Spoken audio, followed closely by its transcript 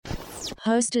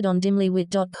Hosted on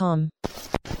dimlywit.com.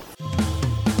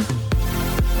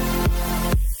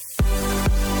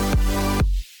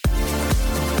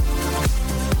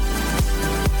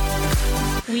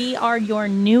 We are your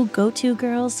new go-to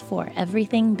girls for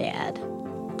everything bad.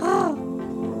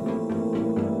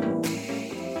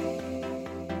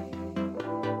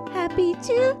 Happy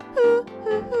Tuesday.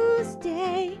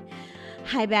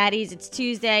 Hi, baddies. It's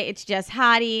Tuesday. It's just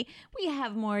Hottie. We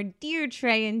have more Dear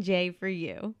Trey and Jay for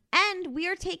you. And we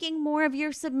are taking more of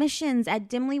your submissions at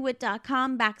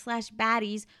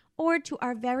dimlywit.com/baddies or to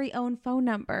our very own phone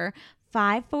number,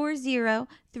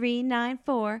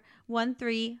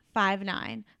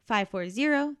 540-394-1359.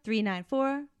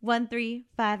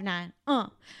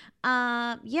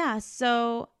 540-394-1359.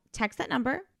 So text that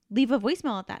number. Leave a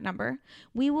voicemail at that number.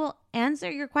 We will answer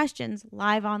your questions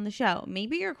live on the show.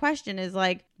 Maybe your question is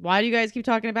like, why do you guys keep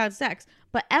talking about sex?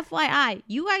 But FYI,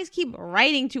 you guys keep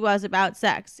writing to us about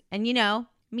sex. And you know,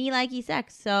 me likey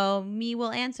sex. So me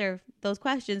will answer those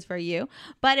questions for you.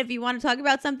 But if you want to talk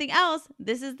about something else,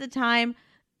 this is the time.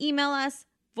 Email us,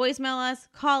 voicemail us,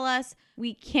 call us.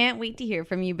 We can't wait to hear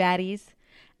from you, baddies.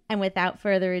 And without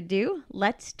further ado,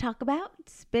 let's talk about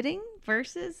spitting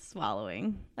versus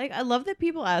swallowing. Like, I love that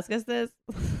people ask us this.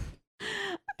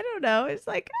 I don't know. It's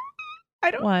like,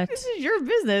 What? This is your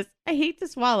business. I hate to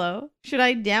swallow. Should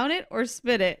I down it or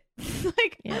spit it?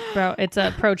 Like, Yeah, bro, it's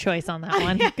a pro-choice on that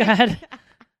one. Go ahead.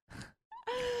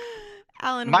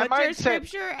 Alan, My what's your mindset-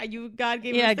 scripture? God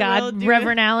gave us Yeah, the will God, to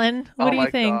Reverend Allen, what do you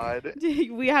think? God.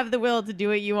 We have the will to do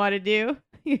what you want to do.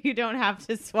 You don't have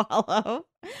to swallow.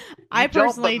 I You don't,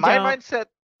 personally but don't.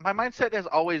 my mindset has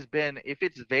always been, if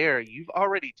it's there, you've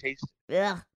already tasted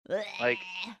Ugh. Like,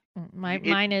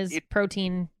 Mine is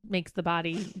protein does the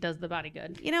body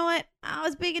good. You know what? I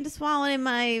was big into swallowing in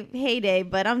my heyday,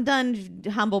 but I'm done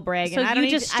humble bragging. So I don't you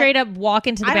need just to- straight up walk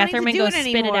into the I don't need bathroom to and do go it spit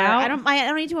anymore. it out? I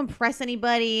don't need to impress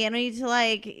anybody. I don't need to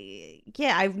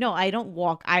I don't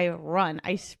walk. I run.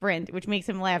 I sprint, which makes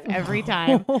him laugh every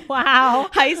time. Wow.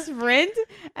 I sprint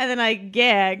and then I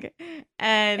gag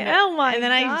and Oh my and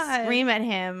then God. I scream at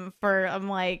him I'm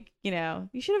like,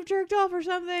 you should have jerked off or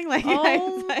something. Like,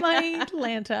 Oh my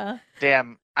Atlanta.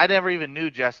 Damn, I never even knew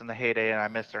Jess in the heyday, and I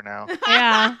miss her now.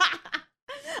 Yeah.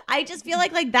 I just feel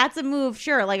like that's a move.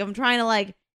 Sure, like I'm trying to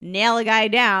like nail a guy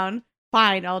down.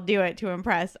 Fine, I'll do it to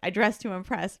impress. I dress to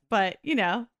impress, but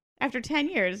after 10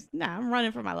 years, I'm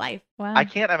running for my life. Wow. I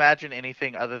can't imagine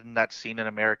anything other than that scene in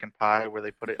American Pie where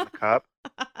they put it in the cup.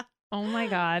 Oh my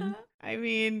God. I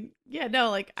mean,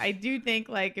 like I do think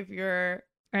like if you're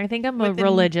I think I'm a With a-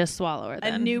 religious swallower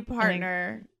then. a new I think-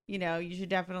 partner, you should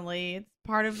definitely, it's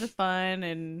part of the fun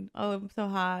and, oh, I'm so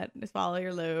hot, just swallow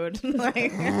your load.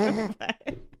 Like,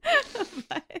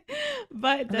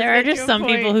 but There are just some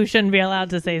people who shouldn't be allowed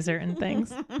to say certain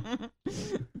things.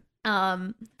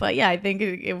 But yeah, I think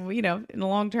in a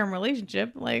long-term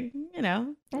relationship, like,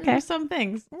 Okay. there's some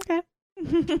things. Okay.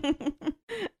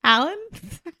 Alan?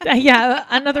 Yeah,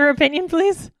 another opinion,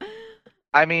 please.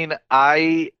 I mean,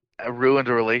 I ruined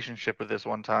a relationship with this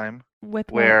one time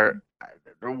With where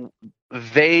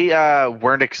they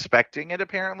weren't expecting it,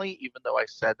 apparently, even though I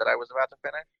said that I was about to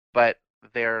finish. But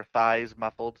their thighs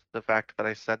muffled the fact that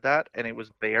I said that, and it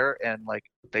was there, and like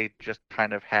they just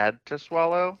kind of had to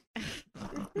swallow.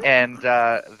 And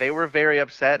they were very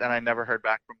upset, and I never heard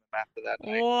back from them after that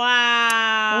night.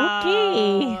 Wow.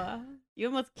 Okay. You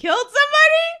almost killed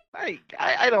somebody?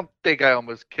 I don't think I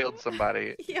almost killed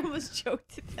somebody. He almost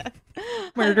choked to death.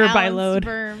 Murder on by Alan's load.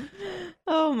 Sperm.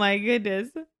 Oh my goodness.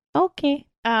 Okay.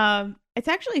 It's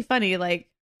actually funny. Like,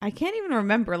 I can't even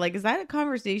remember. Like, is that a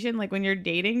conversation? Like, when you're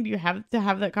dating, do you have to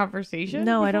have that conversation?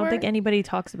 No, I don't think before? anybody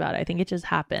talks about it. I think it just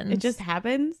happens. It just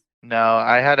happens. No,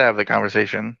 I had to have the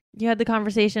conversation You had the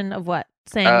conversation of what?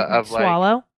 Saying of, like-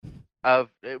 swallow?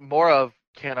 more of,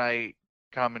 can I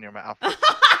come in your mouth?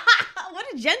 What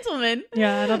a gentleman.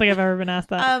 Yeah, I don't think I've ever been asked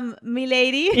that.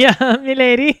 Milady. Yeah, me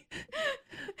lady.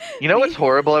 You know what's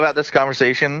horrible about this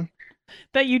conversation?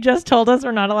 That you just told us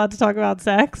we're not allowed to talk about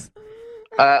sex.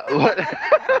 What?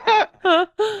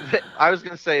 I was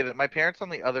gonna say that my parents on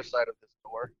the other side of this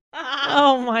door.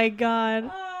 Oh my God.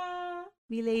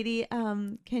 Milady,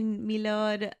 can me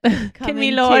lord Can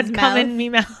me lord come in me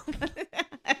mouth?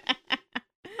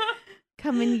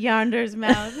 Come in yonder's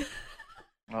mouth.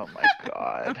 Oh my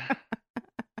God.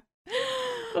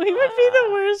 We would be the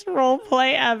worst role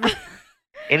play ever.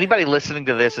 Anybody listening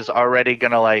to this is already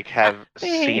gonna like have They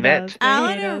hate seen us. it.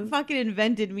 Alan hate us. fucking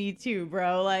invented Me Too,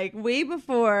 bro. Like, way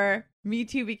before Me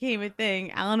Too became a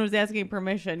thing, Alan was asking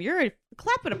permission.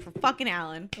 Clap it up for fucking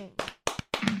Alan.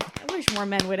 I wish more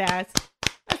men would ask.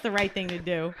 That's the right thing to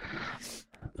do.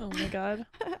 Oh my God.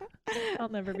 I'll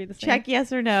never be the same. Check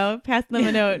yes or no. Pass them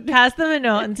a note. Pass them a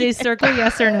note and say circle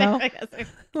yes or no. Yes or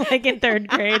no. Like in 3rd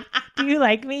grade. Do you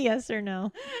like me? Yes or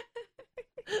no?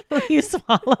 Will you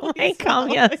swallow my cum?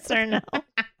 Yes or no?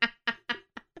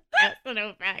 Pass the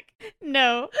note back.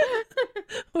 No.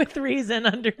 With reason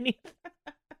underneath.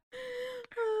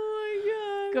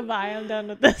 Oh my God. Goodbye. I'm done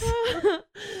with this.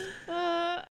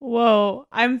 Whoa.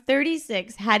 I'm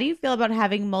 36. How do you feel about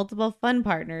having multiple fun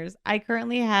partners? I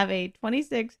currently have a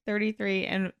 26, 33,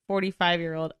 and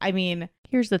 45-year-old. I mean,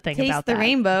 Here's the thing taste about the that.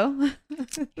 rainbow.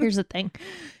 Here's the thing.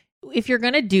 If you're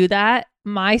going to do that,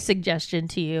 my suggestion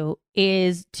to you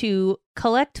is to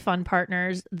collect fun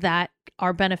partners that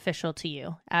are beneficial to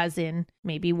you, as in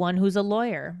maybe one who's a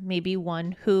lawyer, maybe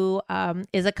one who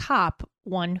is a cop,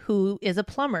 one who is a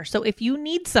plumber. So if you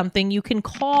need something, you can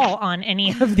call on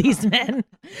any of these men.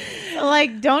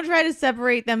 Like, don't try to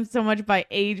separate them so much by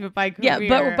age, but by career. Yeah,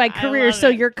 but by career, so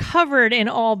you're covered in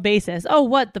all bases. Oh,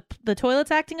 what? The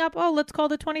toilet's acting up? Oh, let's call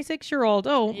the 26-year-old.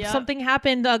 Oh, Yep. something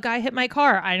happened. A guy hit my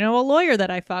car. I know a lawyer that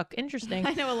I fuck. Interesting.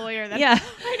 I know a lawyer. Yeah.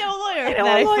 I know a lawyer. I know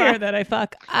that a lawyer fuck. that I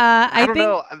fuck. I don't think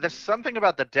know. There's something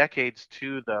about the decades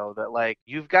too, though, that like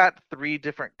you've got 3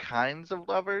 different kinds of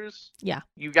lovers. Yeah.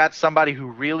 You got somebody who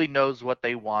really knows what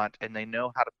they want and they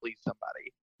know how to please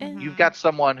somebody. Mhm. You've got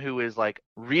someone who is like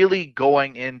really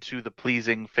going into the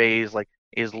pleasing phase, like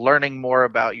is learning more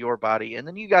about your body, and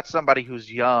then you got somebody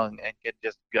who's young and can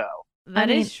just go. That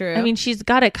is true. I mean, she's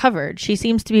got it covered. She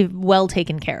seems to be well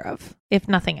taken care of, if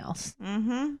nothing else.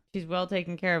 Mm-hmm. She's well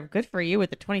taken care of. Good for you with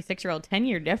the 26-year-old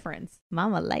 10-year difference.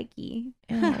 Mama Likey.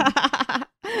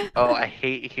 Oh, I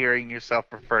hate hearing yourself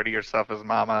refer to yourself as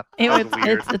mama. It's That's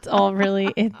weird. it's all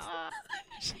really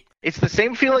It's the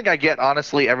same feeling I get,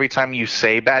 honestly, every time you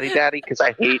say Batty Daddy, because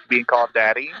I hate being called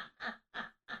Daddy.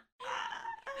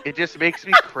 It just makes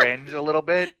me cringe a little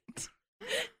bit.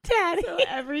 Daddy. So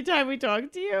every time we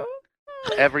talk to you?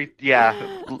 So every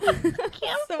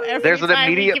There's an time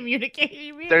immediate- we communicate,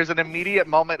 you mean? there's an immediate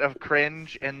moment of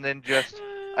cringe and then just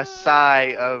a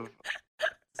sigh of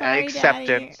Sorry,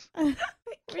 acceptance. Daddy.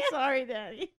 We're sorry,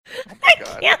 Daddy. Oh my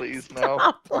God, please no.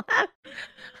 Stop laughing.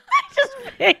 I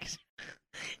just picture.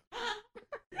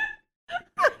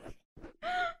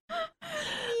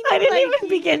 I didn't even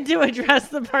begin to address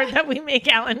the part that we make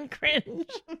Alan cringe.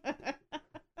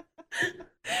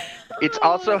 It's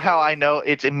also how I know,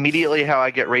 it's immediately how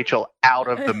I get Rachel out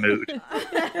of the mood.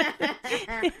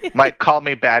 Might call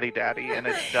me Batty Daddy and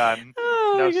it's done.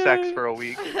 Oh No my sex God. for a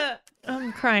week.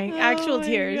 I'm crying. Oh Actual my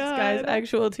tears, guys. God.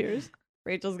 Actual tears.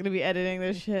 Rachel's gonna be editing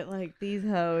this shit like these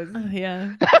hoes.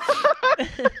 Yeah.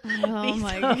 Oh These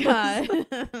my hoes.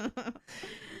 God.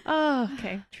 Oh,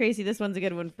 okay. Tracy, this one's a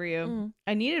good one for you. Mm.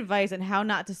 I need advice on how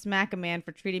not to smack a man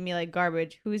for treating me like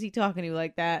garbage. Who is he talking to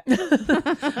like that?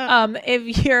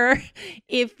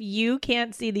 If you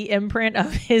can't see the imprint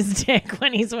of his dick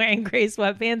when he's wearing gray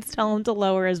sweatpants, tell him to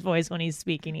lower his voice when he's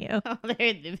speaking to you. Oh,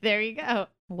 there you go.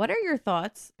 What are your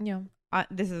thoughts? Yeah.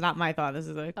 This is not my thought. This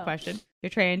is a Oh. question. You're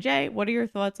Trey and Jay. What are your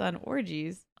thoughts on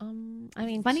orgies? I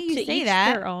mean, Funny you to say each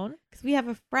that. their own. Because we have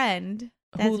a friend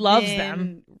Who that's loves been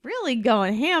them. really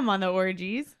going ham on the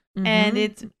orgies, Mhm. and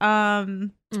it's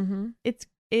Mm-hmm. it's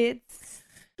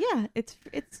yeah, it's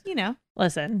you know.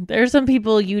 Listen, there's some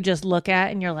people you just look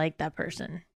at and you're like, that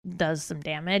person does some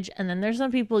damage, and then there's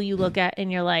some people you look at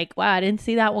and you're like, wow, I didn't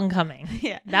see that one coming.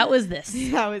 Yeah, That was this.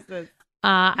 that was this.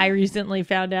 I recently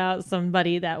found out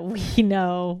somebody that we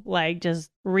know, like, just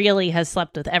really has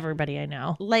slept with everybody I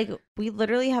know. Like, we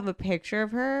literally have a picture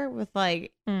of her with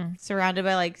like surrounded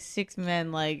by like 6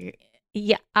 men like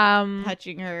Yeah.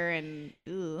 touching her, and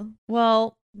ooh.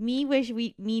 Well, Me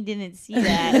didn't see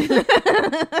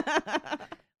that.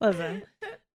 listen,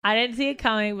 I didn't see it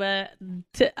coming, but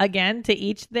to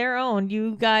each their own.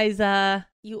 You guys,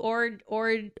 you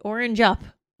orange up.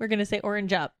 We're gonna say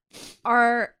orange up.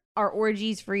 Are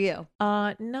orgies for you?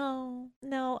 No.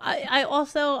 I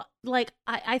also like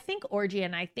I think orgy,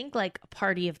 and I think like a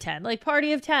party of 10. Like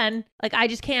party of 10. Like I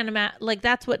just can't imagine. Like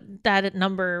that's what that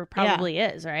number probably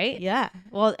is, right? Yeah.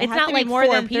 Well, it It's has not to be like more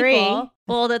 4 than people. 3.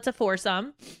 Well, that's a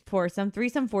foursome. Foursome,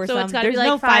 threesome, foursome. So it's got to There's be like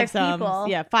no 5 sums. people.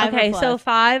 Yeah, 5. Okay, or plus. so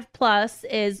 5 plus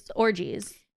is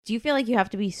orgies. Do you feel like you have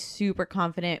to be super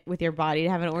confident with your body to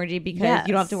have an orgy because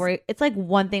you don't have to Yes. worry? It's like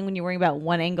one thing when you're worrying about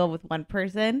one angle with one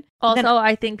person. Also, Then-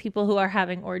 I think people who are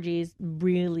having orgies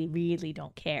really, really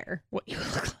don't care what you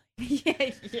look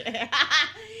like. yeah.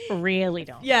 Really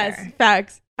don't Yes, care.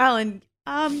 facts. Alan,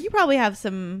 you probably have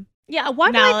some. Yeah,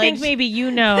 why do I think Knowledge. maybe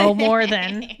you know more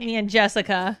than me and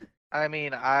Jessica? I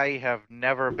mean, I have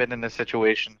never been in a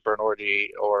situation for an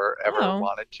orgy or ever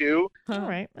wanted to. All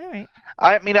right.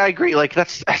 I mean, I agree. Like,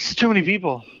 that's too many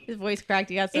people. His voice cracked.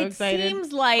 He got so excited. It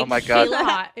seems like Oh my God. a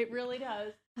lot. It really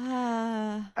does.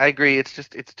 I agree. It's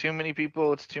too many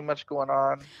people. It's too much going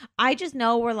on. I just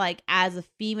know where, like, as a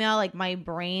female, like, my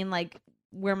brain, like,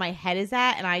 where my head is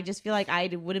at, and I just feel like I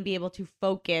wouldn't be able to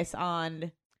focus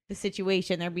on the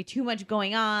situation. There'd be too much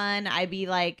going on. I'd be,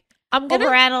 like,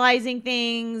 overanalyzing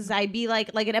things. I'd be like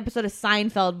an episode of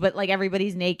Seinfeld, but, like,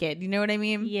 everybody's naked. You know what I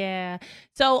mean? Yeah.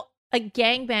 So a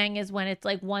gangbang is when it's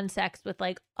like one sex with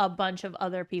like a bunch of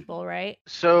other people, right?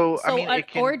 So I So mean, an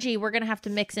orgy, we're gonna have to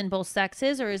mix in both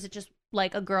sexes, or is it just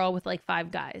like a girl with like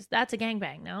 5 guys? That's a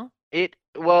gangbang, no?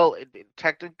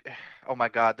 Technically, oh my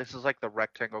God, this is like the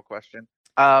rectangle question.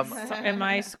 So am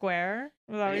I square?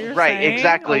 Is that what you're Right, saying?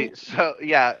 exactly. So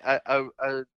yeah,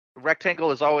 a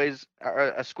rectangle is always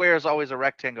a square is always a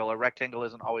rectangle. A rectangle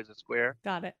isn't always a square.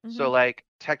 Got it. So like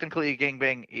technically a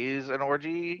gangbang is an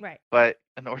orgy, Right. But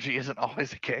an orgy isn't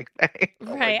always a gangbang.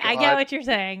 Oh right. I get what you're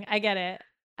saying. I get it.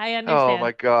 I understand. Oh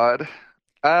my God.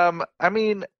 I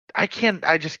mean, I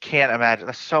just can't imagine.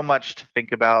 There's so much to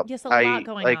think about. Yes, a lot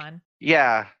going on.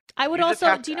 Yeah. I would You just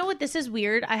also, have do you to- know what this is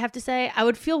weird? I have to say, I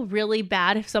would feel really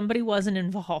bad if somebody wasn't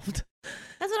involved.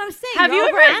 That's what I'm saying. Have You're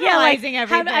you ever overanalyzing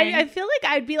everything? I feel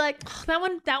like I'd be like, oh, that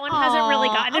one hasn't really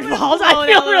gotten I'm gonna involved. follow I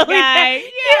that feel little really guy.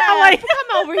 bad. Yeah, like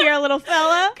come over here, little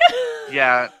fella.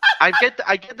 Yeah. I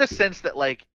get the sense that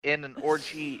like in an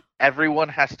orgy, everyone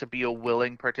has to be a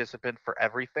willing participant for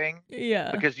everything. yeah.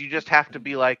 Because you just have to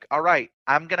be like, all right,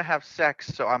 I'm gonna have sex,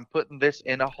 so I'm putting this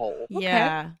in a hole.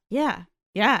 Yeah.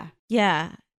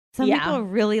 Some Yeah. people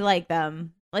really like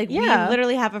them. Like, Yeah. we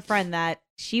literally have a friend that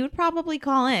she would probably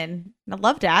call in. I'd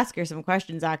love to ask her some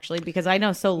questions, actually, because I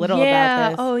know so little about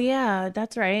this. Oh yeah,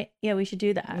 that's right. Yeah, we should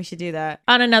do that. We should do that.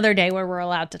 On another day where we're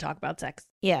allowed to talk about sex.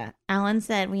 Yeah. Alan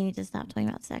said we need to stop talking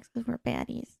about sex because we're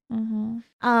baddies.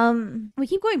 Mm-hmm. We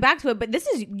keep going back to it, but this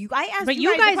is you. I asked, But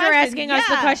you guys are asking us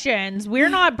the questions. We're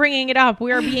not bringing it up.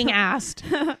 We are being asked.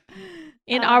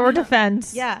 In our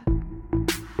defense. Yeah.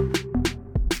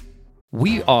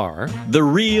 We are the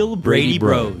real Brady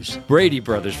Bros. Brady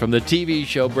Brothers from the TV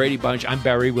show Brady Bunch. I'm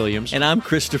Barry Williams. And I'm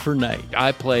Christopher Knight.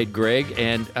 I played Greg.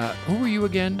 And who were you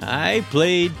again? I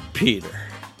played Peter.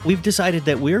 We've decided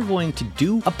that we're going to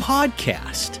do a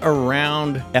podcast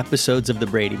around episodes of the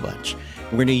Brady Bunch.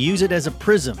 We're going to use it as a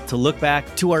prism to look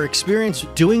back to our experience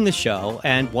doing the show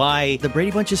and why the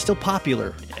Brady Bunch is still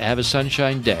popular. Have a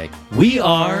sunshine day. We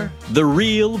are the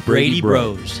real Brady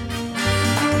Bros.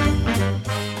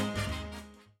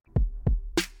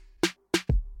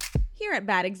 Here at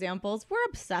Bad Examples, we're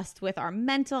obsessed with our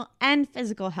mental and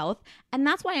physical health, and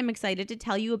that's why I'm excited to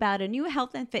tell you about a new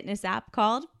health and fitness app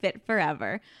called Fit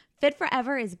Forever. Fit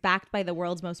Forever is backed by the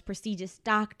world's most prestigious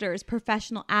doctors,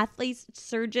 professional athletes,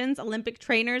 surgeons, Olympic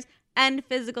trainers, and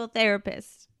physical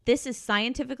therapists. This is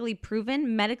scientifically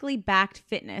proven, medically backed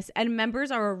fitness, and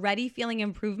members are already feeling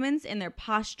improvements in their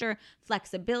posture,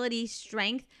 flexibility,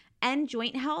 strength, and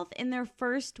joint health in their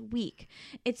first week.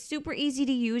 It's super easy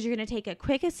to use. You're going to take a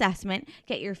quick assessment,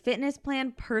 get your fitness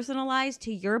plan personalized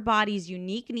to your body's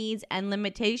unique needs and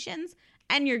limitations,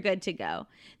 and you're good to go.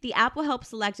 The app will help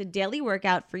select a daily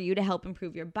workout for you to help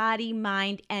improve your body,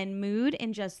 mind, and mood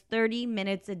in just 30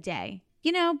 minutes a day.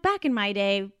 You know, back in my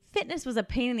day, fitness was a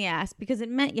pain in the ass because it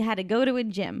meant you had to go to a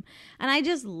gym. And I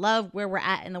just love where we're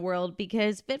at in the world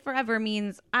because Fit Forever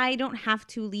means I don't have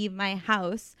to leave my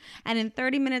house. And in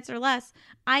 30 minutes or less,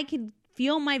 I could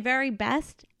feel my very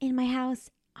best in my house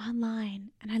online.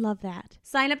 And I love that.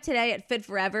 Sign up today at Fit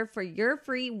Forever for your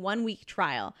free 1-week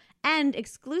trial. And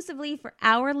exclusively for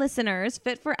our listeners,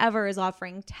 Fit Forever is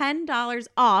offering $10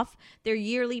 off their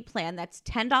yearly plan. That's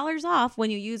 $10 off when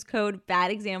you use code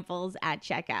BADEXAMPLES at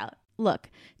checkout. Look,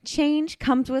 change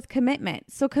comes with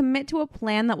commitment, so commit to a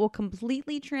plan that will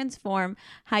completely transform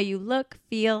how you look,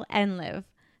 feel, and live.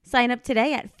 Sign up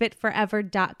today at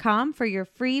fitforever.com for your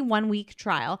free 1-week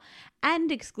trial.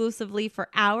 And exclusively for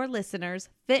our listeners,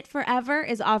 Fit Forever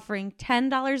is offering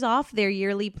 $10 off their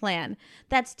yearly plan.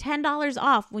 That's $10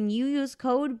 off when you use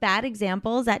code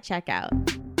BADEXAMPLES at checkout.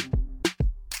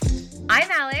 I'm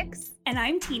Alex. And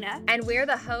I'm Tina. And we're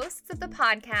the hosts of the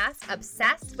podcast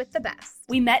Obsessed with the Best.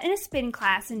 We met in a spin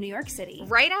class in New York City.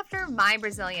 Right after my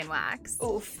Brazilian wax.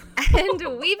 Oof.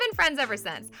 And we've been friends ever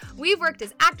since. We've worked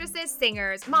as actresses,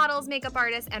 singers, models, makeup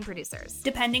artists, and producers.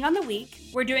 Depending on the week,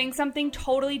 we're doing something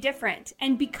totally different.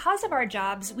 And because of our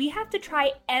jobs, we have to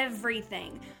try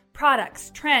everything.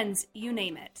 Products, trends, you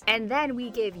name it. And then we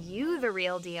give you the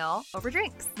real deal over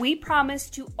drinks. We promise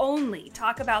to only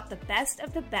talk about the best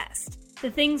of the best. the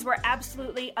things we're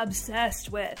absolutely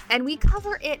obsessed with. And we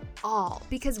cover it all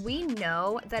because we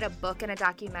know that a book and a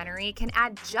documentary can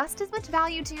add just as much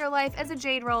value to your life as a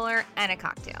jade roller and a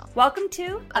cocktail. Welcome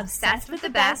to Obsessed with the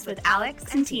Best with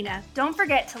Alex and Tina. Don't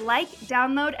forget to like,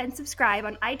 download, and subscribe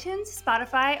on iTunes,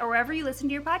 Spotify, or wherever you listen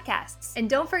to your podcasts. And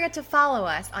don't forget to follow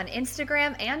us on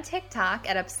Instagram and TikTok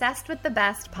at Obsessed with the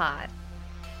Best Pod.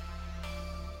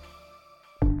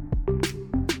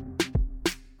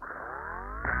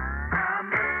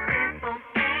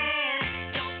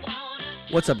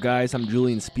 What's up, guys? I'm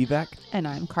Julian Spivak. And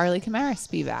I'm Carly Kamara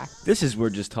Spivak. This is We're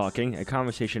Just Talking, a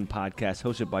conversation podcast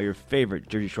hosted by your favorite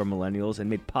Jersey Shore millennials and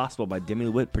made possible by Dimly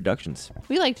Wit Productions.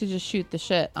 We like to just shoot the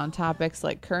shit on topics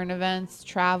like current events,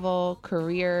 travel,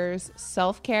 careers,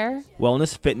 self-care.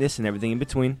 Wellness, fitness, and everything in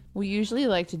between. We usually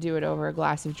like to do it over a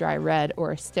glass of dry red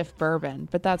or a stiff bourbon,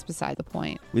 but that's beside the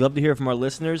point. We love to hear from our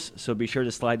listeners, so be sure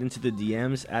to slide into the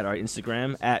DMs at our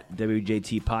Instagram at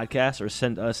WJT Podcast or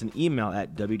send us an email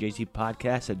at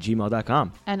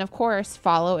WJTpodcast@gmail.com. And of course,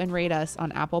 follow and rate us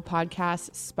on Apple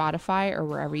Podcasts, Spotify, or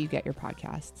wherever you get your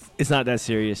podcasts. It's not that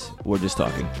serious. We're just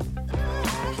talking.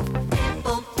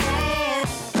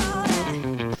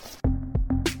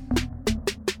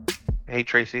 Hey,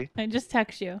 Tracy. I just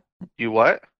text you. You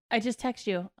what? I just text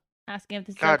you asking if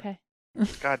this is God. okay.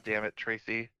 God damn it,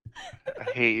 Tracy. I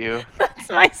hate you. That's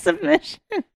my submission.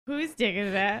 Whose dick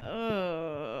is that?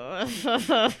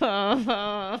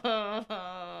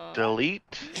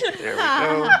 Delete. There we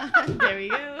go. There we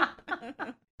go.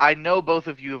 I know both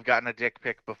of you have gotten a dick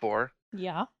pic before.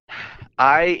 Yeah.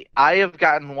 I have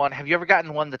gotten one. Have you ever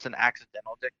gotten one that's an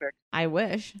accidental dick pic? I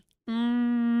wish.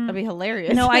 That'd be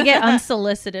hilarious. No, I get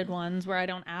unsolicited ones where I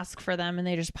don't ask for them and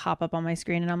they just pop up on my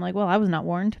screen and I'm like, well, I was not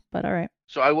warned, but all right.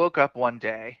 So I woke up one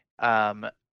day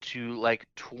to like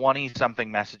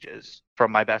 20-something messages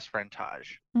from my best friend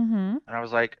Taj. Mm-hmm. And I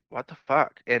was like, what the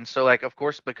fuck? And so, like, of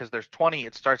course, because there's 20,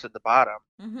 it starts at the bottom.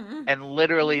 Mm-hmm. And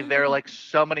literally, there are like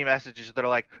so many messages that are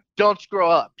like, don't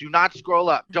scroll up. Do not scroll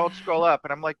up. Don't scroll up.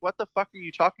 And I'm like, what the fuck are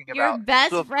you talking about? Your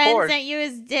best So, of friend course- sent you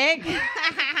his dick.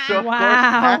 So, of course,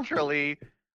 Wow. naturally,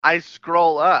 I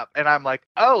scroll up and I'm like,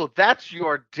 oh, that's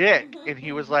your dick. And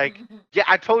he was like, yeah,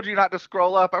 I told you not to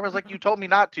scroll up. I was like, you told me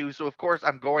not to. So, of course,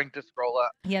 I'm going to scroll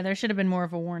up. Yeah, there should have been more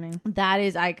of a warning. That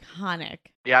is iconic.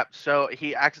 Yeah. So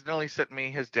he accidentally sent me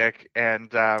his dick.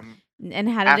 And And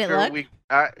how did it look?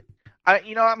 I'm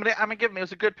gonna give him. It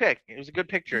was a good pic. It was a good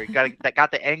picture. It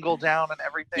got the angle down and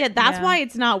everything. Yeah, that's Yeah. why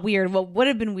it's not weird. What would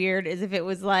have been weird is if it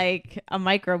was like a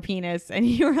micro penis and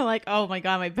you were like, oh my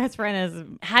God, my best friend is.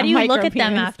 How do you look at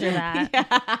them after that?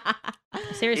 Yeah.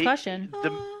 Serious It- question.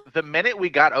 The minute we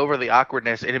got over the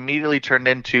awkwardness, it immediately turned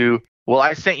into, well,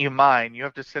 I sent you mine. You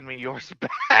have to send me yours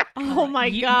back. Oh my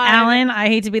You- God. Alan, I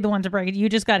hate to be the one to break it. You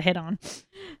just got hit on.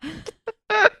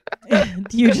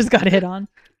 You just got hit on.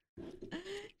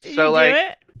 Did So, you like, do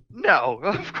it? No,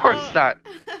 of course not.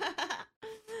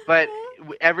 But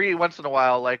every once in a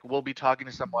while, like, we'll be talking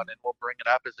to someone and we'll bring it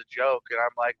up as a joke. And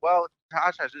I'm like, well,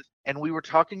 Tosh has this. And we were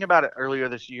talking about it earlier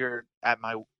this year at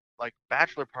my, like,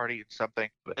 bachelor party and something.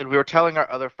 And we were telling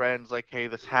our other friends, like, hey,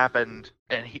 this happened.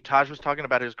 And Taj was talking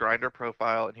about his Grindr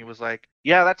profile. And he was like,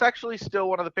 yeah, that's actually still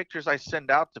one of the pictures I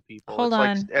send out to people. Hold it's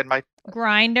on. Like, and my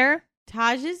Grinder.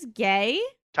 Taj is gay?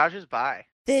 Taj is bi.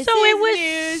 This So is it was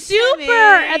news to super.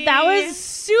 me. That was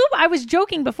super. I was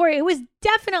joking before. It was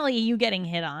definitely you getting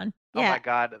hit on. Oh Yeah. my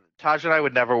God. Taj and I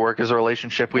would never work as a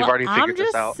relationship. We've Well, already figured I'm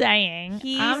just this out. saying.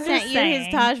 He I'm sent just you saying.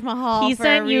 his Taj Mahal. He for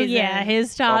sent a you, reason. yeah,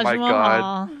 his Taj my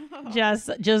Mahal.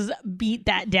 Just beat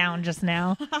that down just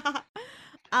now. That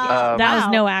was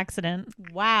wow. no accident.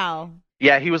 Wow.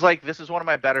 Yeah, he was like, this is one of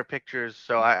my better pictures,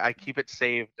 so I keep it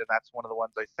saved, and that's one of the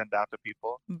ones I send out to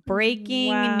people. Breaking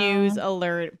Wow. news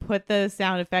alert. Put the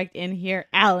sound effect in here.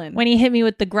 Alan. When he hit me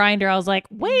with the grinder, I was like,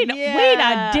 wait a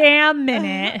Yeah. damn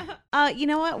minute. You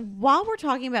know what? While we're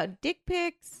talking about dick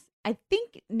pics, I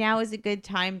think now is a good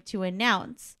time to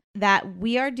announce that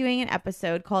we are doing an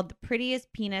episode called The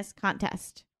Prettiest Penis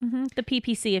Contest. The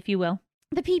PPC, if you will.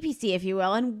 The PPC, if you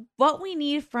will. And what we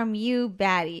need from you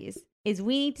baddies is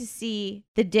we need to see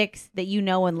the dicks that you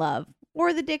know and love,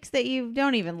 or the dicks that you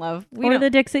don't even love. Or the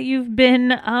dicks that you've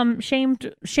been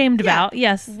shamed about.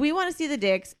 Yes. We want to see the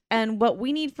dicks, and what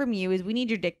we need from you is we need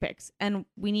your dick pics, and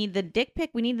we need the dick pic.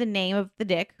 We need the name of the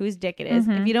dick, whose dick it is.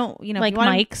 Mhm. If you don't, if Like you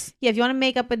wanna, Mike's. Yeah, if you want to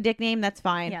make up a dick name, that's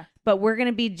fine. Yeah. But we're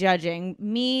gonna be judging.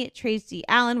 Me, Tracy,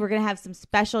 Alan. We're gonna have some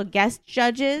special guest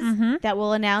judges Mhm. that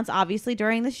we'll announce obviously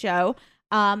during the show.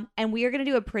 And we are going to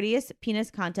do a prettiest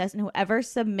penis contest, and whoever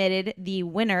submitted the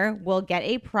winner will get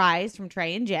a prize from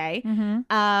Trey and Jay.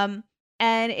 Mm-hmm.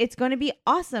 And it's going to be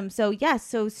awesome. So yes,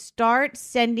 so start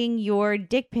sending your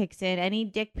dick pics in. Any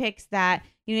dick pics that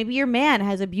maybe your man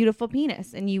has a beautiful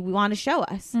penis and you want to show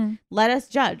us. Let us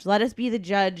judge. Let us be the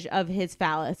judge of his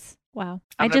phallus. Wow.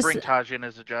 I'm going to bring Taj in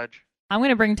as a judge. I'm going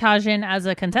to bring Taj in as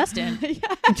a contestant.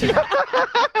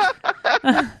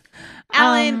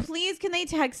 Alan, please, can they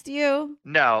text you?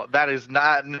 No, that is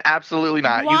not, absolutely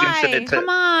not. Why? You can send it to, Come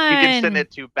on. You can send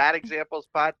it to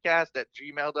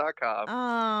badexamplespodcast@gmail.com.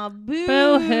 Oh, boo.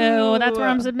 Boo-hoo. That's where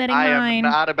I'm submitting I mine.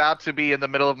 am not about to be in the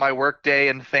middle of my work day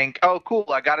and think, oh, cool,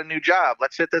 I got a new job.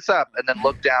 Let's hit this up. And then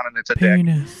look down and it's a dick.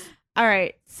 All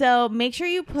right. So make sure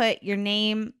you put your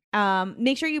name.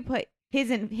 Make sure you put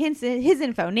his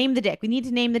info. Name the dick. We need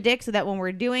to name the dick so that when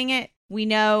we're doing it, we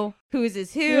know whose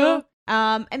is who. Yeah.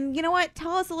 And you know what?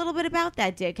 Tell us a little bit about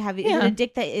that dick. Is it a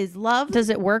dick that is loved? Does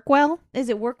it work well? Is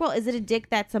it work well? Is it a dick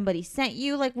that somebody sent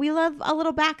you? Like, we love a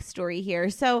little backstory here.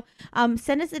 So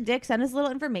send us a dick, send us a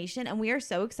little information, and we are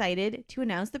so excited to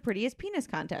announce the prettiest penis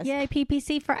contest. Yay,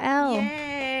 PPC for L.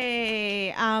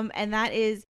 Yay. And that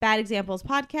is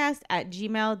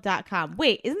badexamplespodcast@gmail.com.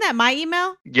 Wait, isn't that my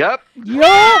email? Yep. No,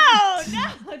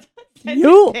 don't send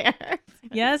it there.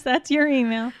 Yes, that's your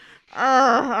email. Oh,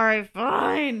 all right,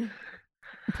 fine.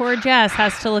 Poor Jess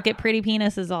has to look at pretty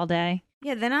penises all day.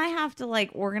 Yeah, then I have to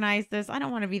organize this. I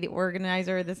don't want to be the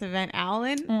organizer of this event,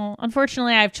 Alan. Well,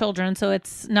 unfortunately, I have children, so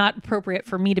it's not appropriate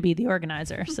for me to be the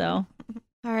organizer. So,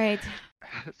 all right.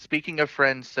 Speaking of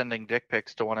friends sending dick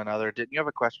pics to one another, didn't you have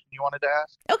a question you wanted to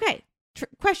ask? Okay,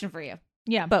 question for you.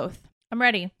 Yeah, both. I'm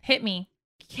ready. Hit me.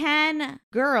 Can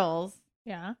girls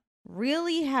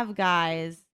really have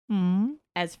guys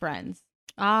as friends?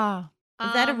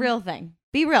 Is that a real thing?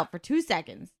 Be real for 2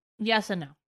 seconds. Yes and no.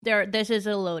 This is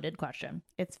a loaded question.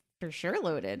 It's for sure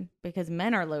loaded because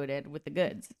men are loaded with the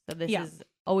goods. So this is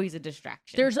always a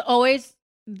distraction. There's always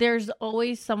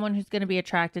someone who's going to be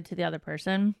attracted to the other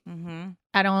person. Mm-hmm.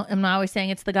 I'm not always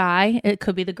saying it's the guy. It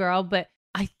could be the girl, but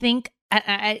I think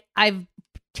I've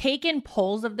taken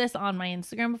polls of this on my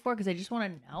Instagram before because I just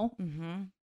want to know. Mm-hmm.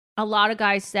 A lot of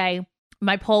guys say,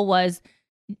 my poll was,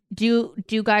 do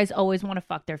guys always want to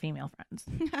fuck their female friends?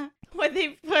 What they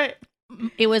put?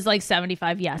 It was like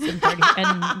 75 yes and 30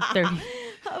 and 30.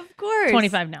 Of course.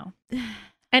 25 no.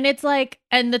 And it's like,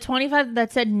 and the 25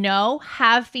 that said no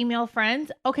have female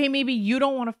friends. Okay, maybe you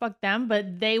don't want to fuck them,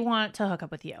 but they want to hook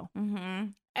up with you. Mm-hmm.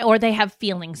 Or they have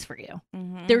feelings for you.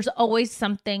 Mm-hmm. There's always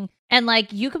something. And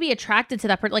you could be attracted to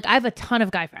that person. I have a ton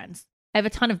of guy friends. I have a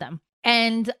ton of them.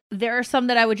 And there are some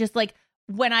that I would just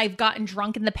when I've gotten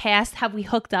drunk in the past, have we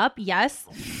hooked up? Yes.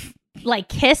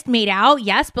 Kissed, made out?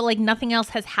 Yes. But nothing else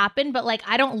has happened. But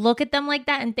I don't look at them like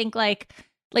that and think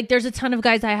there's a ton of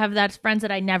guys I have that's friends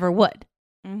that I never would.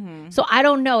 Mm-hmm. So I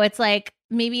don't know. It's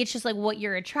maybe it's just what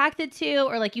you're attracted to,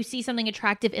 or you see something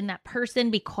attractive in that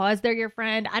person because they're your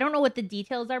friend. I don't know what the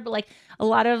details are, but a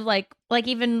lot of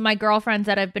even my girlfriends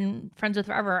that I've been friends with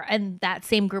forever and that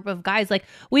same group of guys,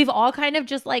 we've all kind of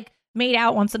just made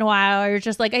out once in a while, or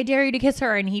just I dare you to kiss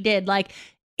her, and he did.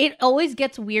 It always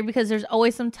gets weird because there's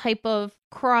always some type of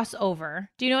crossover.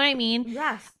 Do you know what I mean?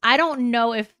 Yes. I don't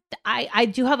know if I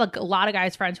do have a lot of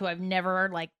guys friends who I've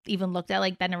never even looked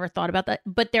at that, never thought about that.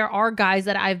 But there are guys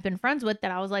that I've been friends with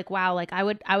that I was wow, I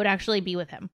would actually be with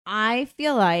him. I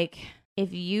feel like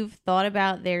if you've thought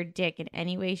about their dick in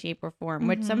any way, shape, or form,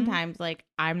 which sometimes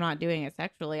I'm not doing it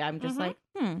sexually, I'm just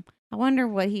I wonder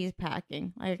what he's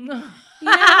packing.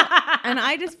 And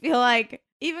I just feel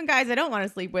even guys I don't want to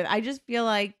sleep with, I just feel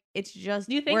it's just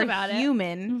you think we're about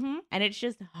human and it's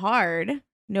just hard,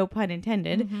 no pun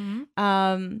intended,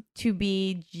 to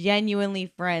be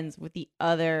genuinely friends with the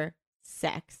other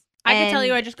sex. I can tell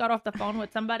you I just got off the phone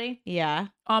with somebody. Yeah.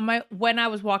 When I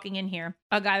was walking in here,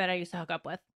 a guy that I used to hook up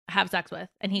with, have sex with,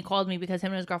 and he called me because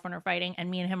him and his girlfriend are fighting, and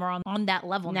me and him are on that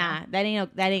level now. That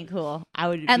ain't cool. I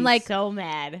would be so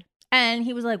mad. And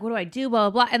he was like, what do I do?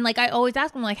 Blah, blah, blah. And I always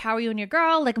ask him, how are you and your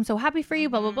girl? I'm so happy for you,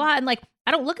 blah, blah, blah. And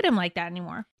I don't look at him like that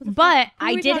anymore. But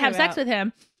I did have sex with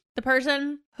him. The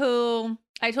person who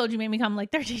I told you made me come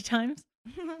 30 times.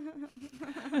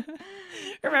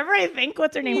 Remember, I think,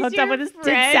 what's her name? He's hooked up with his. friend?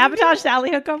 Did Sabotage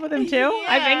Sally hook up with him too? Yeah.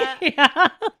 I think. Yeah.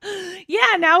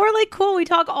 Yeah. Now we're cool. We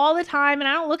talk all the time, and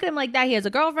I don't look at him like that. He has a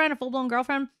girlfriend, a full blown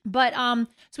girlfriend. But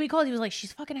so he called. He was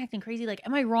she's fucking acting crazy.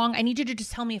 Am I wrong? I need you to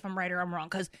just tell me if I'm right or I'm wrong.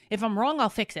 Because if I'm wrong, I'll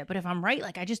fix it. But if I'm right,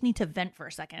 I just need to vent for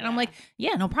a second. And I'm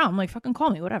yeah, no problem. Fucking call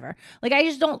me, whatever. I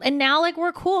just don't. And now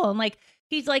we're cool. And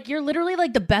He's like, you're literally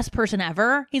like the best person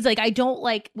ever. He's like, we don't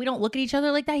look at each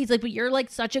other like that. He's like, but you're like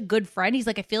such a good friend. He's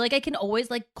like, I feel like I can always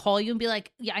like call you and be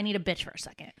like, yeah, I need a bitch for a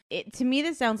second. To me,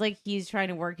 this sounds like he's trying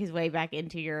to work his way back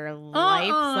into your life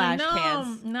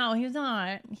pants. No, he's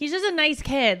not. He's just a nice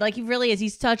kid. Like he really is.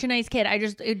 He's such a nice kid.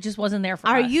 It just wasn't there for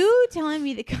us. Are you telling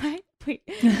me the guy? Wait,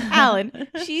 Alan,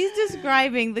 she's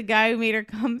describing the guy who made her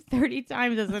come 30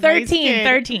 times as a 13, nice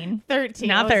kid. 13.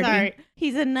 Not 30. Sorry.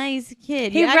 He's a nice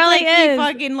kid. He You act really like is. He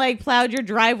fucking like plowed your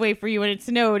driveway for you when it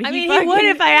snowed. I mean, he would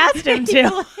if I asked him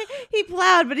to. He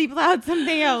plowed, but he plowed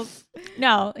something else.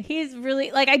 No, he's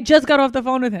really like, I just got off the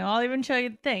phone with him. I'll even show you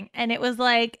the thing. And it was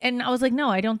like, and I was like, no,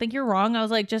 I don't think you're wrong. I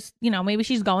was like, just, maybe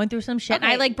she's going through some shit. Okay,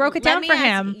 and I like broke it down for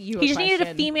him. He just needed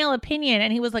a female opinion.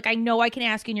 And he was like, I know I can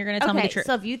ask you and you're going to tell me the truth.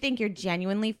 So if you think you're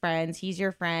genuinely friends, he's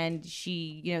your friend,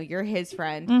 you're his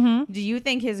friend. Mm-hmm. Do you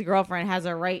think his girlfriend has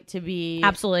a right to be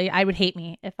Absolutely. I would hate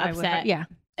me if I upset? yeah.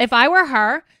 If I were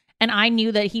her and I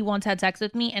knew that he once had sex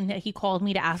with me and he called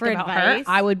me to ask For about advice?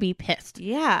 her, I would be pissed.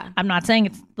 Yeah. I'm not saying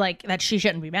it's like that she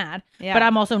shouldn't be mad, Yeah. but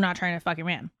I'm also not trying to fuck your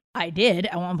man. I did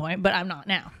at one point, but I'm not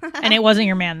now. And it wasn't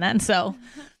your man then, so.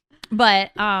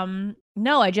 But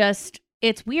no,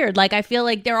 it's weird. Like I feel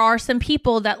like there are some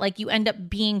people that like you end up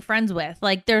being friends with.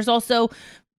 Like there's also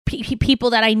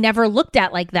people that I never looked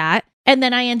at like that, and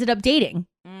then I ended up dating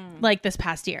like this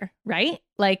past year, right?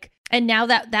 Like, and now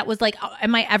that was like,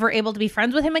 am I ever able to be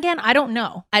friends with him again? I don't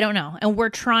know. And we're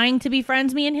trying to be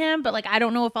friends, me and him, but like, I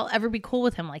don't know if I'll ever be cool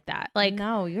with him like that. Like,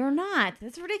 no, you're not.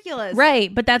 That's ridiculous.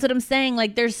 Right. But that's what I'm saying.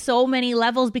 Like, there's so many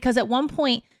levels because at one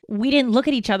point we didn't look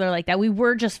at each other like that. We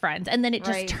were just friends. And then it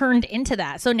just turned into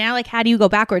that. So now, like, how do you go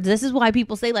backwards? This is why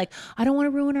people say, like, I don't want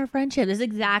to ruin our friendship. This is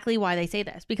exactly why they say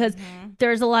this, because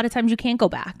there's a lot of times you can't go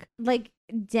back. Like,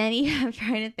 Denny, I'm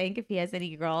trying to think if he has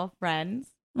any girlfriends,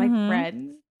 like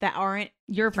friends that aren't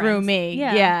your through friends. me.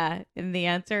 Yeah. And the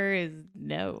answer is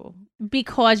no.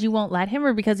 Because you won't let him,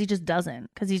 or because he just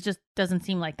doesn't? Because he just doesn't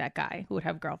seem like that guy who would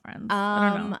have girlfriends.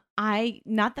 I don't know.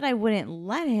 Not that I wouldn't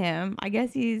let him. I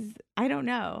guess I don't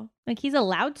know. Like he's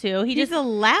allowed to. He's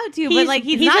allowed to, but like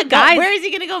he's not a guy. Where is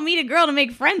he gonna go meet a girl to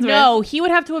make friends with? No, he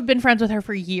would have to have been friends with her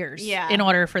for years. Yeah. In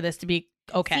order for this to be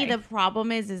okay. See, the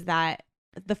problem is that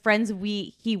the friends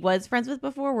he was friends with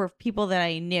before were people that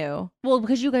I knew. Well,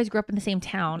 because you guys grew up in the same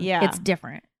town. Yeah. It's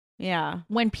different. Yeah.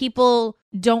 When people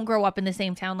don't grow up in the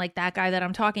same town, like that guy that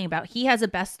I'm talking about, he has a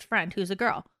best friend who's a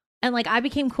girl. And like I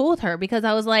became cool with her because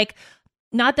I was like,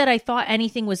 not that I thought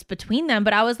anything was between them,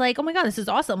 but I was like, oh my God, this is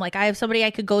awesome. Like I have somebody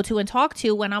I could go to and talk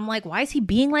to when I'm like, why is he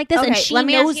being like this? Okay, and she let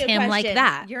me knows ask you a him like question.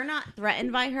 that. You're not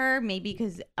threatened by her, maybe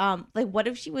because like what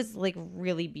if she was like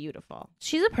really beautiful?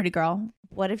 She's a pretty girl.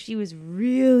 What if she was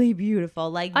really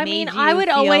beautiful? Like I mean, made I you would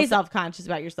feel always self-conscious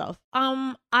about yourself.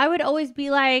 I would always be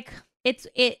like, it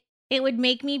would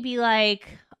make me be like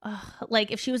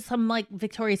if she was some like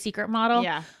Victoria's Secret model.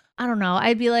 Yeah. I don't know.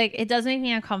 I'd be like, it does make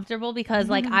me uncomfortable because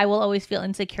like I will always feel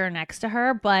insecure next to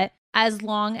her. But as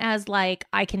long as like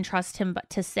I can trust him but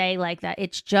to say like that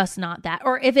it's just not that,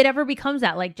 or if it ever becomes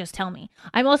that, like just tell me.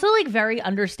 I'm also like very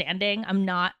understanding. I'm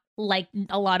not like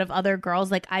a lot of other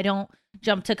girls. Like I don't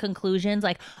jump to conclusions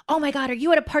like, oh my God, are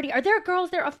you at a party? Are there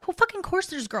girls there? Of fucking course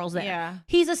there's girls there. Yeah.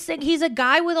 He's a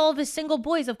guy with all of his single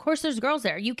boys. Of course there's girls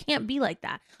there. You can't be like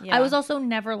that. Yeah. I was also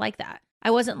never like that. I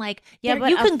wasn't like, yeah,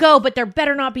 but you can go, but there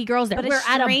better not be girls there. But we're a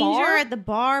stranger at the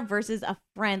bar versus a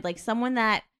friend, like someone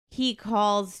that he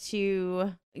calls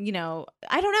to,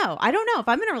 I don't know. If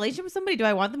I'm in a relationship with somebody, do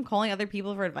I want them calling other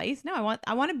people for advice? No,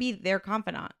 I want to be their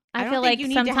confidant. I feel don't like think you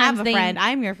need to have a sometimes friend.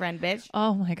 I'm your friend, bitch.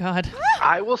 Oh my God.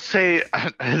 I will say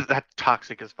that's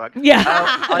toxic as fuck.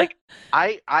 Yeah. Like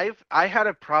I had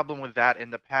a problem with that in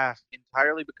the past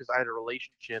entirely because I had a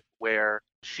relationship where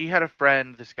she had a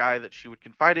friend, this guy that she would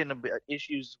confide in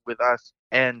issues with us,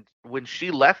 and when she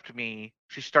left me,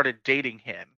 she started dating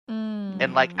him.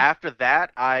 And like after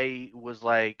that, I was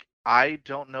like, I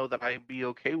don't know that I'd be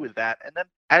okay with that. And then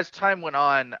as time went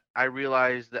on, I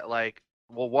realized that like,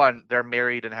 well, one, they're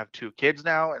married and have 2 kids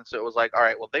now, and so it was like, all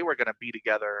right, well, they were gonna be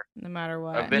together No matter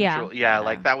what. eventually. Yeah,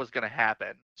 like that was gonna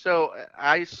happen. So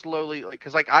I slowly, like,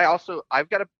 because like I've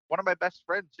got one of my best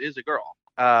friends is a girl.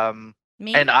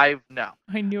 Me? And I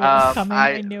knew it was coming.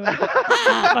 I knew it.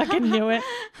 I fucking knew it.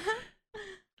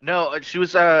 No,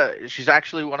 she's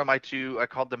actually one of my 2. I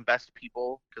called them best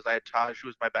people because I had Taj, who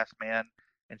was my best man,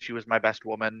 and she was my best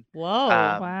woman. Whoa.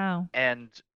 Wow.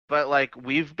 But like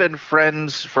we've been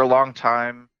friends for a long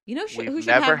time. You know who We've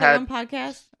should have never their had- own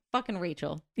podcast? Fucking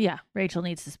Rachel. Yeah, Rachel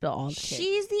needs to spill all the tea.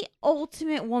 She's the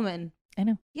ultimate woman. I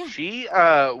know. Yeah. She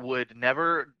would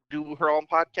never do her own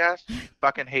podcast. She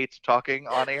fucking hates talking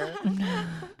on air.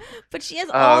 But she has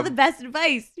all the Um, best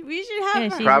advice. We should have Yeah,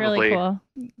 her. she's Probably. really cool.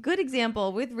 Good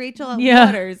example with Rachel Yeah,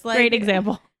 Waters. Like, great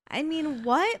example. I mean,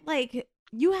 what? Like,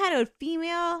 you had a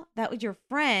female that was your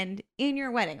friend in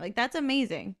your wedding. Like, that's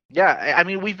amazing. Yeah, I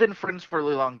mean, we've been friends for a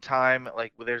really long time.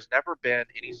 Like, there's never been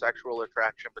any sexual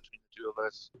attraction between the two of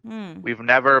us. We've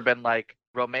never been like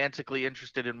romantically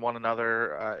interested in one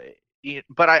another.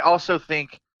 But I also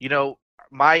think,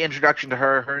 my introduction to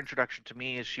her, her introduction to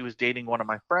me is she was dating one of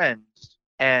my friends,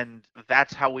 and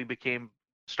that's how we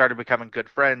started becoming good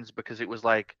friends, because it was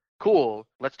like, cool,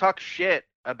 let's talk shit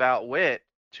about Wit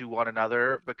to one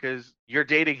another because you're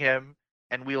dating him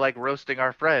and we like roasting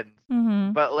our friends.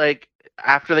 Mm-hmm. But like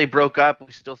after they broke up,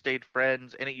 we still stayed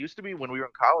friends. And it used to be when we were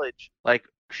in college, like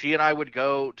she and I would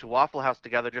go to Waffle House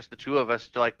together, just the two of us,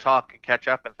 to like talk and catch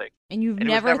up and things. And you've And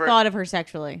it was never thought of her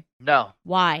sexually. No.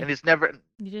 Why? And it's never.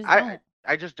 You just don't.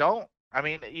 I just don't. I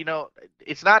mean,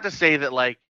 it's not to say that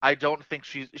like I don't think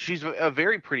she's a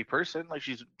very pretty person. Like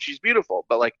she's beautiful,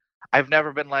 but like I've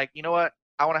never been like, you know what?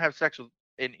 I want to have sex with.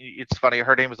 And it's funny.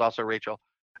 Her name is also Rachel.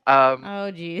 Oh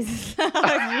jeez.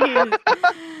 Oh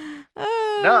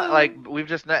jeez. No, like we've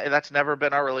just that's never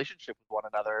been our relationship with one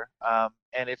another.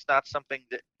 And it's not something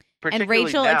that And particularly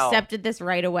Rachel now, accepted this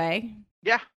right away.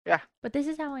 Yeah. But this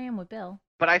is how I am with Bill.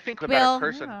 But I think the Bill.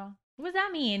 better person. Oh. What does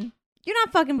that mean? You're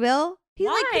not fucking Bill. He's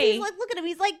Why? he's like, look at him.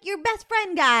 He's like your best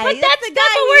friend guy. But that's the guy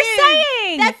what he we're is.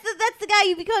 saying. That's the guy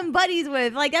you become buddies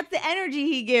with. Like that's the energy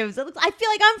he gives. I feel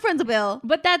like I'm friends with Bill.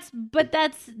 But that's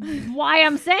why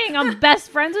I'm saying I'm best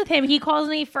friends with him. He calls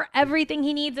me for everything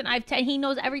he needs, and he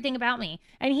knows everything about me.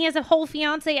 And he has a whole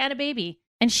fiance and a baby.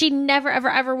 And she never, ever,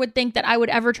 ever would think that I would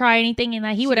ever try anything, and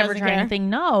that he would ever try anything.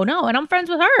 No. And I'm friends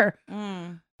with her.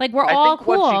 Like we're all think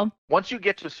cool. Once you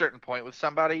get to a certain point with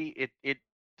somebody, it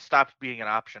stops being an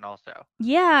option. Also.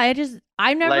 Yeah,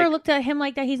 I never Like- looked at him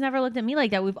like that. He's never looked at me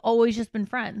like that. We've always just been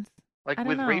friends. Like I don't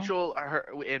with know. Rachel,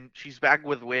 and she's back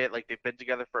with Wit. Like they've been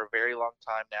together for a very long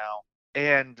time now,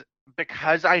 and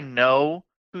because I know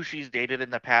who she's dated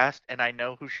in the past, and I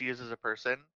know who she is as a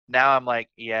person, now I'm like,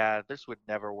 yeah, this would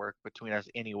never work between us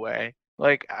anyway.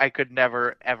 Like I could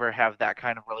never ever have that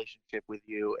kind of relationship with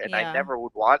you, and I Yeah. never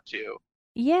would want to.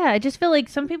 Yeah, I just feel like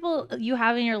some people you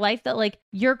have in your life that like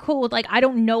you're cool with. Like I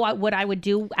don't know what I would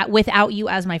do without you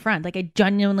as my friend. Like I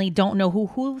genuinely don't know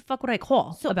who the fuck would I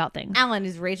call about things. Alan,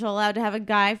 is Rachel allowed to have a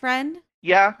guy friend?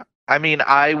 Yeah, I mean,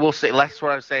 I will say that's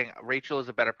what I was saying. Rachel is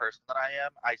a better person than I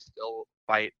am. I still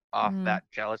fight off that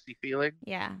jealousy feeling.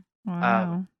 Yeah.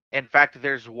 Wow. In fact,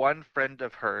 there's one friend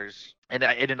of hers, and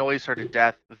it annoys her to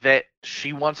death, that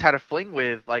she once had a fling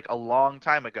with like a long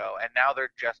time ago, and now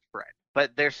they're just friends.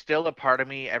 But there's still a part of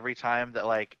me every time that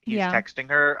like he's Yeah. texting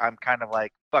her, I'm kind of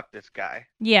like, fuck this guy.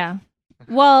 Yeah.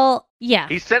 Well, yeah.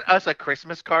 He sent us a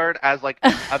Christmas card as like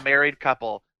a married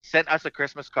couple. Sent us a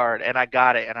Christmas card, and I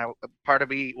got it, and part of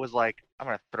me was like, I'm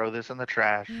gonna throw this in the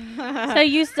trash. So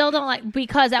you still don't like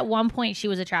because at one point she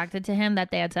was attracted to him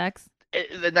that they had sex?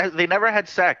 They never had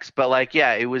sex, but like,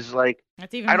 yeah, it was like,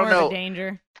 That's even I don't more of know. a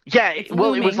danger. Yeah, It's it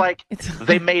was looming. like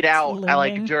they made out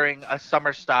like looming. during a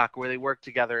summer stock where they worked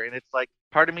together, and it's like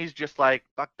part of me is just like,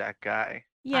 fuck that guy.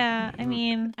 Yeah, I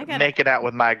mean, Making out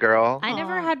with my girl. I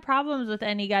never had problems with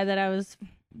any guy that I was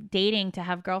dating to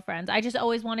have girlfriends. I just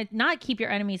always wanted not keep your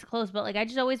enemies close, but like I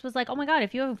just always was like, oh my god,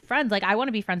 if you have friends, like I want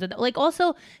to be friends with them. Like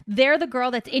also, they're the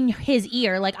girl that's in his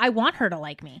ear. Like I want her to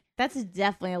like me. That's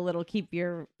definitely a little keep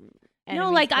your No,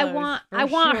 enemies like I close,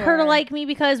 want for her to sure. like me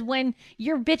because when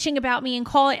you're bitching about me and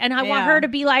calling, and I want Yeah. her to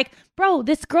be like, bro,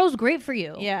 this girl's great for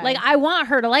you. Yeah. Like I want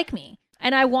her to like me.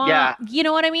 And I want, Yeah. you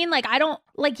know what I mean? Like, I don't,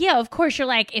 like, yeah, of course you're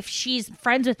like, if she's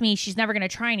friends with me, she's never going to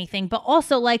try anything. But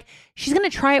also, like, she's going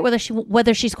to try it whether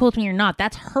she's cool with me or not.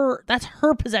 That's her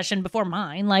possession before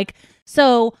mine. Like,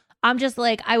 so I'm just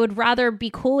like, I would rather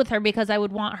be cool with her because I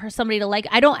would want somebody to like.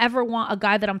 I don't ever want a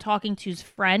guy that I'm talking to's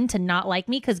friend to not like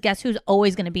me because guess who's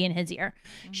always going to be in his ear?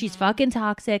 She's fucking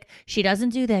toxic. She doesn't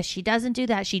do this. She doesn't do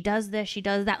that. She does this. She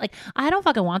does that. Like, I don't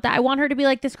fucking want that. I want her to be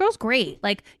like, this girl's great.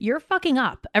 Like, you're fucking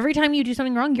up. Every time you do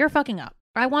something wrong, you're fucking up.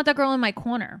 I want that girl in my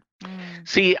corner.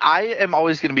 See, I am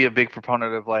always going to be a big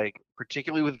proponent of like,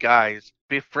 particularly with guys,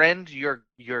 befriend your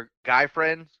guy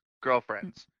friends,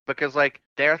 girlfriends, because like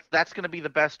that's going to be the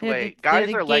best way. Guys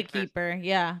they're are the like this. gatekeeper.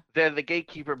 Yeah. They're the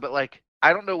gatekeeper, but like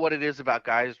I don't know what it is about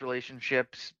guys'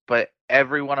 relationships, but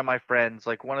every one of my friends,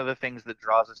 like one of the things that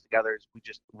draws us together is we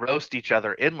just roast each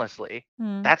other endlessly.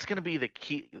 That's going to be the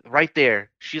key right there.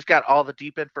 She's got all the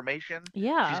deep information.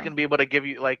 Yeah. She's going to be able to give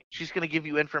you she's going to give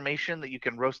you information that you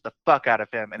can roast the fuck out of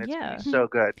him, and it's going to be so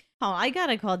good. Oh, I got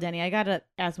to call Denny. I got to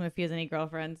ask him if he has any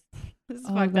girlfriends. This is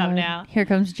Oh, fucked up God. now. Here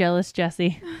comes jealous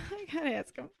Jesse. I got to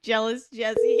ask him. Jealous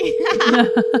Jesse.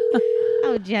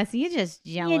 Oh, Jesse, you're just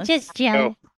jealous.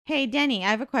 jealous. Hey, Denny, I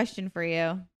have a question for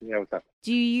you. Yeah, what's up?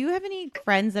 Do you have any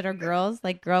friends that are girls,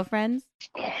 like girlfriends?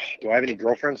 Do I have any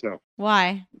girlfriends? No.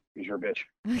 Why? Because you're a bitch.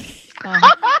 Oh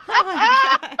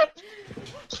my God.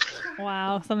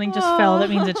 Wow, something just fell. That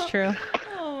means it's true.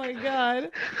 Oh my God.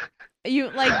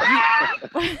 You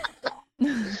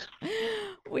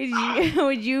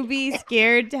would you be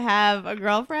scared to have a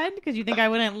girlfriend because you think I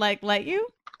wouldn't let you?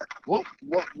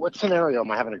 What scenario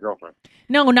am I having a girlfriend?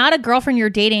 No, not a girlfriend you're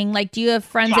dating. Like, do you have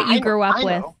friends that you grew up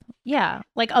with? Know. Yeah,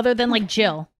 like other than like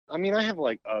Jill. I mean, I have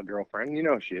like a girlfriend. You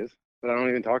know who she is, but I don't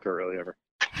even talk to her really ever.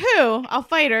 Who? I'll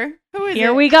fight her. Who is it?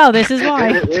 Here we go. This is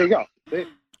why. There you go. See?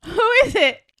 Who is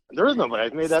it? There is nobody.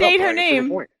 I made that State up. her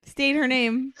name. State her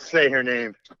name. Say her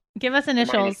name. Give us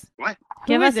initials. What?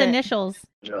 Give Who us is it? initials.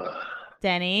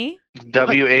 Denny.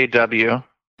 WAW.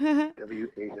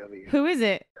 WAW. Who is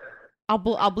it? I'll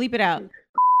bleep it out.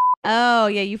 Oh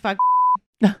yeah, you fucked.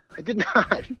 I did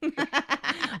not.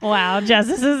 Wow, Jess,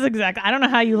 this is exactly. I don't know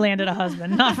how you landed a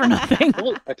husband. Not for nothing.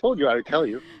 I told you I would tell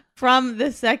you. From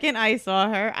the second I saw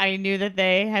her, I knew that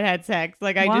they had sex.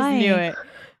 Like I Why? just knew it.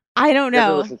 I don't You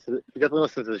know. got to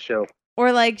listen to the show.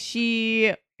 Or like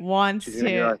she wants She's gonna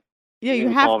be to. like, Yeah, you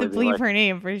gonna have call to me and be bleep like- her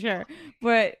name for sure.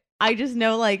 But I just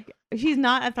know like she's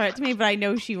not a threat to me, but I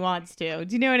know she wants to.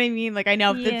 Do you know what I mean? Like I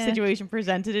know if the Yeah. situation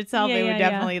presented itself, Yeah, they would yeah, yeah.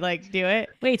 definitely like do it.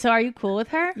 Wait, so are you cool with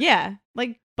her? Yeah,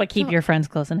 like But keep your friends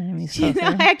close and enemies I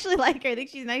closer. actually like her. I think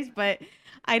she's nice, but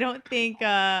I don't think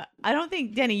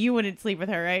Denny, you wouldn't sleep with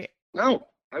her, right? No.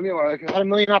 I mean, I had a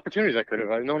million opportunities. I could have.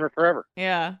 I've known her forever.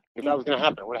 Yeah. If that was going to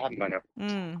happen, it would have happened by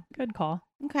now. Good call.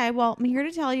 Okay, well, I'm here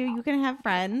to tell you you can have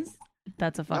friends.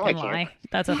 That's a No, I fucking can't. lie.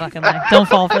 That's a fucking lie. Don't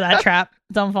fall for that trap.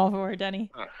 Don't fall for it,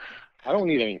 Denny. I don't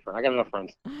need any friends. I got enough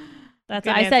friends. That's.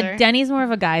 Good I answer. said Denny's more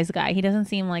of a guy's guy. He doesn't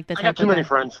seem like the I type got too of many guy.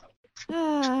 friends.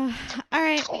 All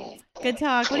right. Good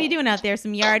talk. What are you doing out there?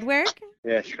 Some yard work?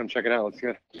 Yeah, should come check it out. Let's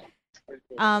go.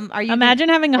 Are you Imagine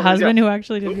having a Oh, husband Jess. who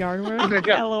actually did yard work. Who's that,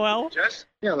 Jess? LOL. Jess?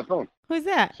 Yeah, on the phone. Who's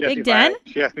that? She asked me Big if I had-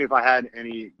 Den? She asked me if I had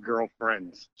any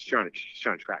girlfriends. She's trying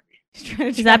to trap me.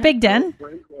 Is that Big Den?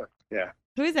 Yeah.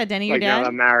 Who is that, Denny? Your Like, now that dad?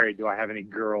 I'm married, do I have any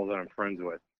girls that I'm friends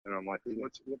with? And I'm like,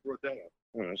 what brought that up?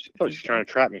 I don't know. She thought she's trying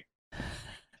to trap me.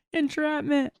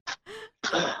 Entrapment.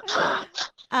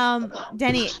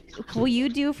 Denny, will you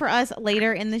do for us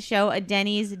later in the show a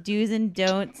Denny's do's and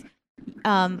don'ts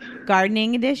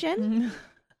gardening edition?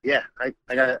 Yeah,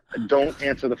 I got don't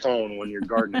answer the phone when you're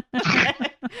gardening. All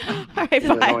right, Because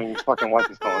I bye. know your fucking wife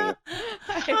is calling you.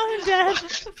 I'm dead.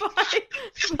 Bye.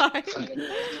 Bye.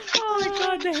 Oh my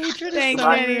god, the hatred Thanks, is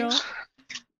so Denny. real.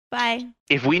 Bye.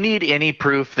 If we need any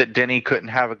proof that Denny couldn't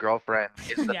have a girlfriend,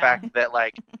 it's the Yeah. fact that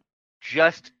like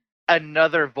just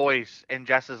another voice and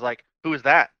Jess is like, "Who is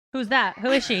that?" Who's that?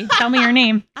 Who is she? Tell me your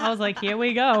name. I was like, here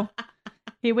we go.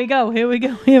 Here we go. Here we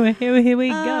go. Here we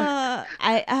go.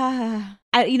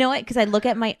 I you know what? Because I look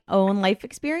at my own life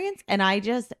experience, and I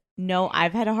just know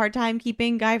I've had a hard time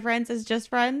keeping guy friends as just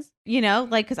friends. You know,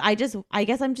 like because I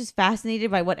guess I'm just fascinated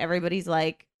by what everybody's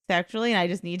like sexually, and I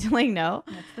just need to like know.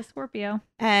 That's the Scorpio.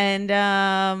 And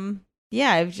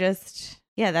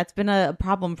that's been a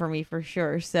problem for me for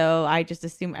sure. So I just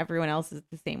assume everyone else is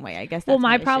the same way. I guess. Well, That's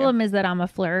my issue. problem is that I'm a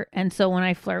flirt. And so when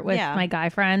I flirt with Yeah. my guy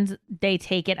friends, they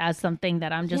take it as something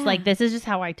that I'm just Yeah. like, this is just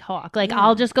how I talk. Like, Yeah.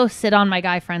 I'll just go sit on my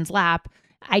guy friend's lap.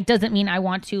 It doesn't mean I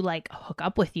want to like hook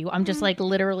up with you. I'm just like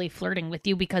literally flirting with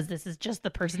you because this is just the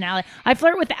personality. I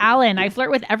flirt with Alan. I flirt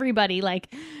with everybody.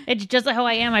 Like, it's just how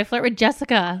I am. I flirt with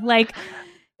Jessica. Like,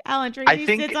 Alan I Tracy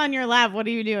think- sits on your lap. What are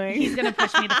you doing? he's going to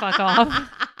push me the fuck off.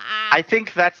 I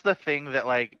think that's the thing that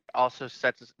like also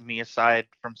sets me aside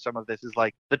from some of this is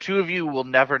like the two of you will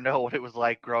never know what it was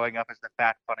like growing up as the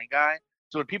fat funny guy.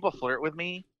 So when people flirt with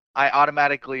me, I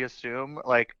automatically assume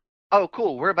like, oh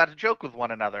cool, we're about to joke with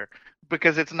one another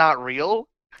because it's not real.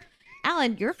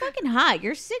 Alan, you're fucking hot.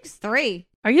 You're 6'3".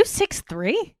 Are you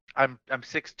 6'3"? I'm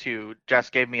 6'2". Jess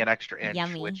gave me an extra inch,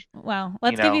 Yummy. which Wow.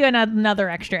 Let's You give know. you another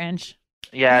extra inch.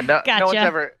 yeah, no Gotcha.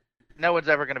 one's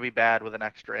ever gonna be bad with an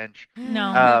extra inch.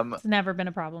 No, it's never been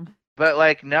a problem. But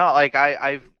like no, like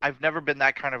I've never been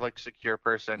that kind of like secure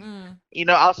person. You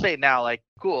know, I'll say it now, like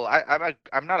cool.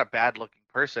 I'm not a bad looking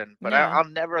person, but No. I'll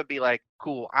never be like,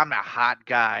 cool, I'm a hot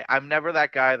guy. I'm never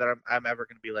that guy that I'm ever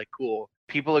going to be like, cool.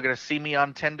 People are going to see me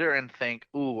on Tinder and think,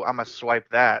 ooh, I'm going to swipe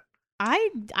that.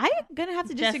 I'm gonna have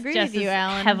to disagree Jess with you, is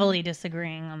Alan. heavily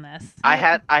disagreeing on this. I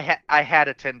had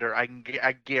a Tinder. I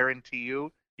guarantee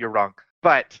you, you're wrong.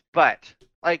 But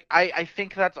like I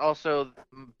think that's also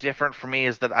different for me,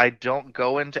 is that I don't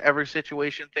go into every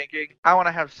situation thinking I want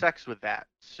to have sex with that.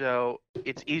 So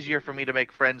it's easier for me to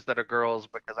make friends that are girls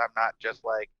because I'm not just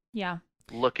like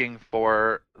looking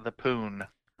for the poon.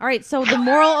 All right, so the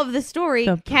moral of the story,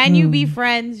 can you be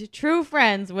friends, true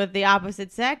friends, with the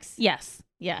opposite sex? Yes.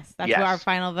 Yes, that's our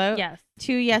final vote. Yes.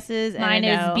 2 yeses and Mine a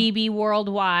is no. BB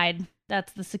Worldwide.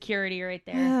 That's the security right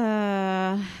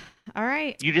there. All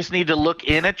right. You just need to look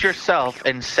in at yourself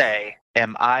and say,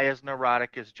 am I as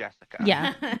neurotic as Jessica?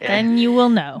 Yeah. Then you will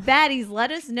know. Baddies, let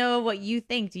us know what you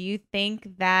think. Do you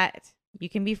think that you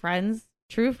can be friends,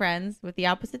 true friends, with the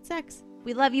opposite sex?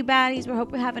 We love you, baddies. We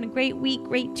hope you're having a great week,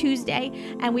 great Tuesday,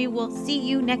 and we will see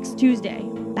you next Tuesday.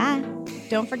 Bye.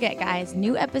 Don't forget, guys,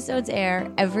 new episodes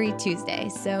air every Tuesday,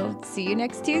 so see you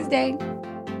next Tuesday.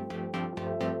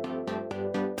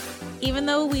 Even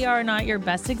though we are not your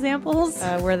best examples,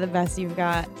 we're the best you've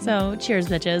got. So cheers,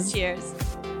 bitches. Cheers.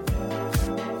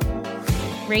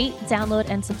 Rate, download,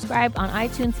 and subscribe on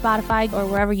iTunes, Spotify, or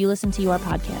wherever you listen to your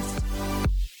podcast.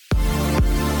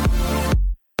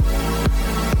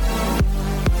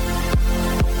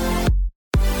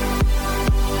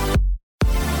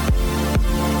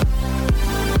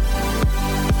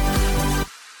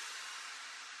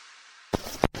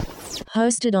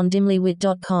 Hosted on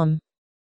dimlywit.com.